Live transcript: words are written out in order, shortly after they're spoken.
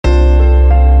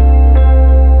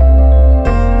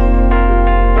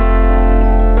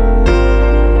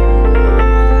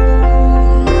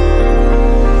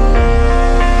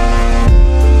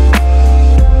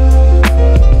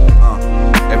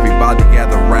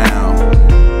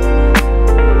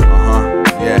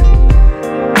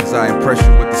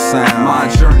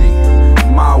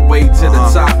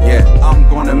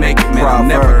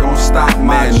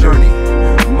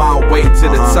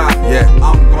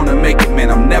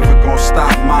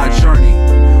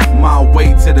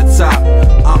way to the top.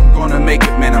 I'm gonna make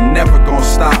it, man, I'm never gonna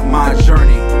stop my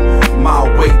journey. My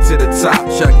way to the top,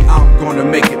 check it. I'm gonna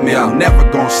make it, man, I'm never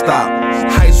gonna stop.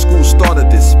 High school started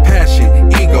this passion,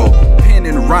 ego, pen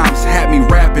and rhymes had me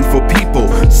rapping for people.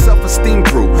 Self-esteem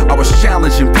grew, I was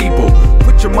challenging people.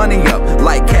 Put your money up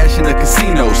like cash in the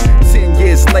casinos. 10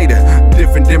 years later,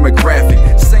 different demographic.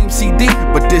 Same CD,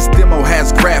 but this demo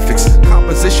has graphics.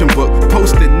 Composition book,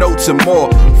 post-it notes and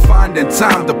more. Finding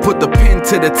time to put the pen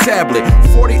to the tablet.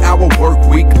 40-hour work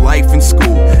week, life in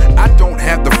school. I don't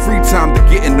have the free time to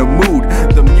get in the mood.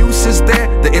 The muse is there,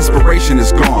 the inspiration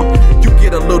is gone. You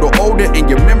get a little older and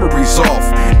your memory's off.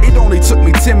 It only took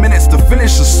me 10 minutes to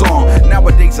finish a song.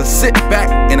 Nowadays I sit back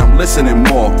and I'm listening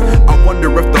more. I wonder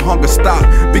if the hunger stopped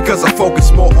because I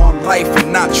focus more on life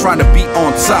and not trying to be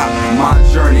on top. My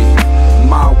journey,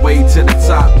 my way to the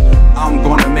top. I'm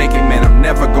gonna make it, man, I'm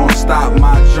never gonna stop.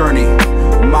 My journey,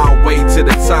 my way to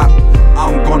the top.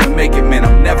 I'm gonna make it, man,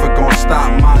 I'm never gonna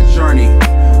stop. My journey,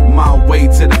 my way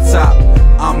to the top.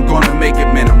 I'm gonna make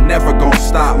it, man, I'm never gonna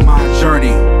stop. My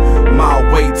journey,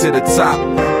 my way to the top.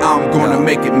 I'm gonna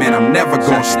make it, man, I'm never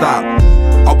gonna stop.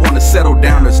 I wanna settle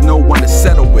down, there's no one to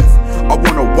settle with. I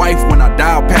want a wife when I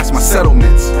die, I'll pass my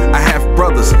settlements. I have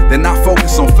brothers, they're not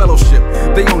focused on fellowship.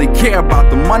 They only care about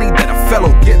the money that a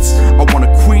fellow gets. I want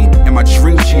a queen, and my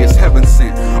dream, she is heaven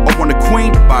sent. I want a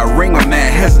queen, by a ring, I'm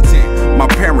mad hesitant. My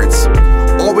parents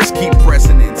always keep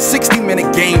pressing in.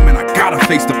 60-minute game, and I gotta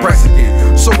face the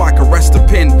precedent. So I can rest the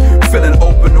pen, feeling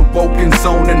open, awoken,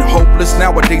 zoning, hopeless.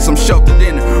 Nowadays I'm sheltered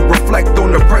in. Reflect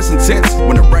on the present tense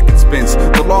when the record spins.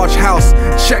 The large house,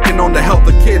 checking on the health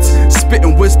of kids.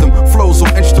 Spitting wisdom, flows on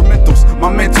instrumentals.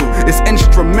 My mental is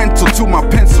instrumental to my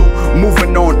pencil.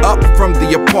 Moving on up from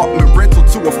the apartment rental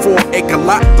to a 4-acre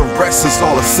lot. The rest is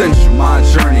all essential. My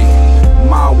journey,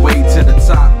 my way to the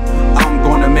top. I'm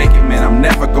gonna make it, man, I'm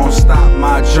never gonna stop.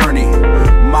 My journey,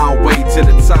 my way to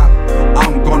the top.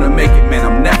 I'm gonna make it, man,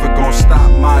 I'm never gonna stop.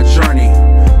 My journey,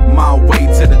 my way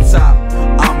to the top.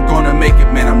 I'm gonna make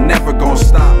it, man, I'm never gonna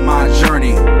stop. My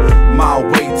journey, my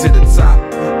way to the top.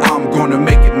 I'm gonna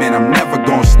make it, man, I'm never